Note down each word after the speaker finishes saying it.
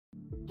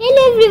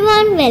Hello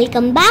everyone,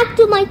 welcome back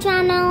to my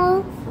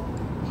channel.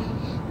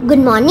 Good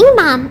morning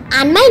ma'am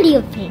and my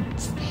dear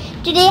friends.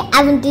 Today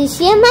I want to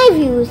share my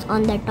views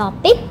on the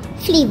topic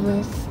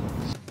flavors.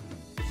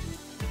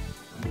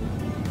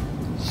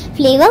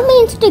 Flavor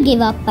means to give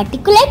a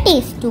particular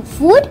taste to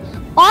food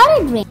or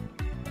a drink.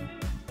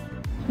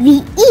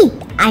 We eat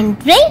and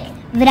drink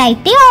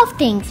variety of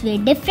things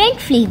with different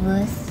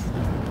flavors.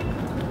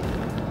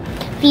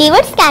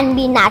 Flavors can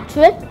be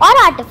natural or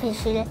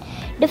artificial.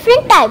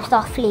 Different types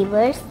of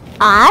flavors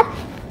are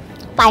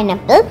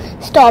pineapple,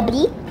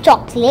 strawberry,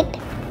 chocolate,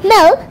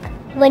 milk,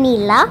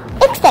 vanilla,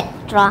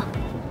 etc.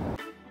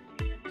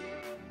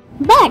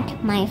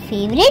 But my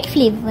favorite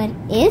flavor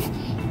is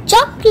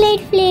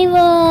chocolate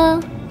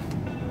flavor.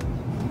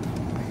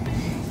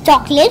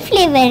 Chocolate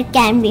flavor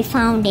can be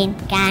found in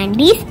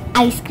candies,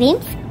 ice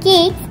creams,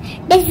 cakes,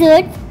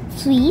 desserts,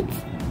 sweets,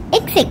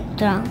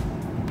 etc.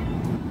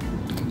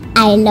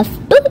 I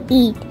love to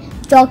eat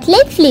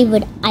chocolate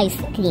flavored ice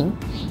cream.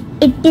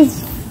 It is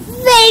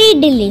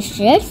very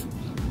delicious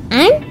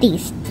and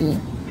tasty.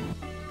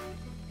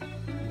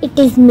 It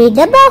is made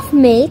up of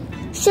milk,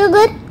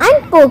 sugar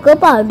and cocoa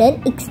powder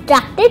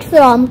extracted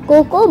from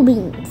cocoa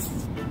beans.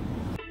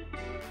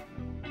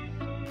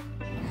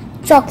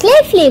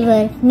 Chocolate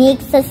flavor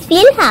makes us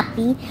feel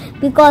happy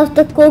because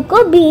the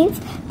cocoa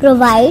beans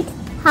provide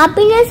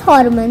happiness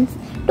hormones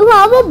to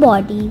our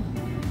body.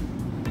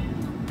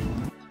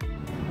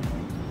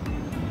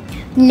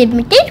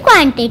 Limited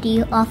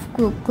quantity of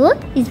cocoa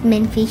is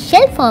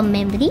beneficial for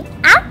memory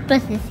and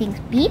processing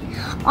speed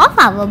of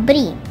our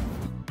brain.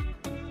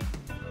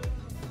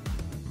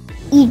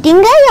 Eating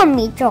a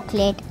yummy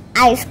chocolate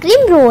ice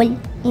cream roll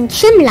in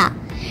Shimla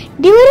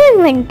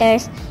during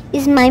winters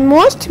is my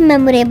most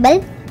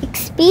memorable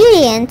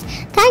experience.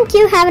 Thank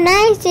you. Have a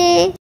nice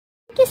day.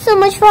 Thank you so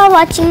much for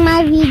watching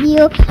my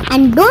video,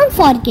 and don't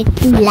forget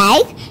to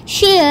like,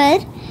 share,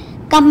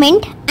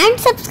 comment and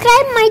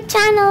subscribe my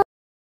channel.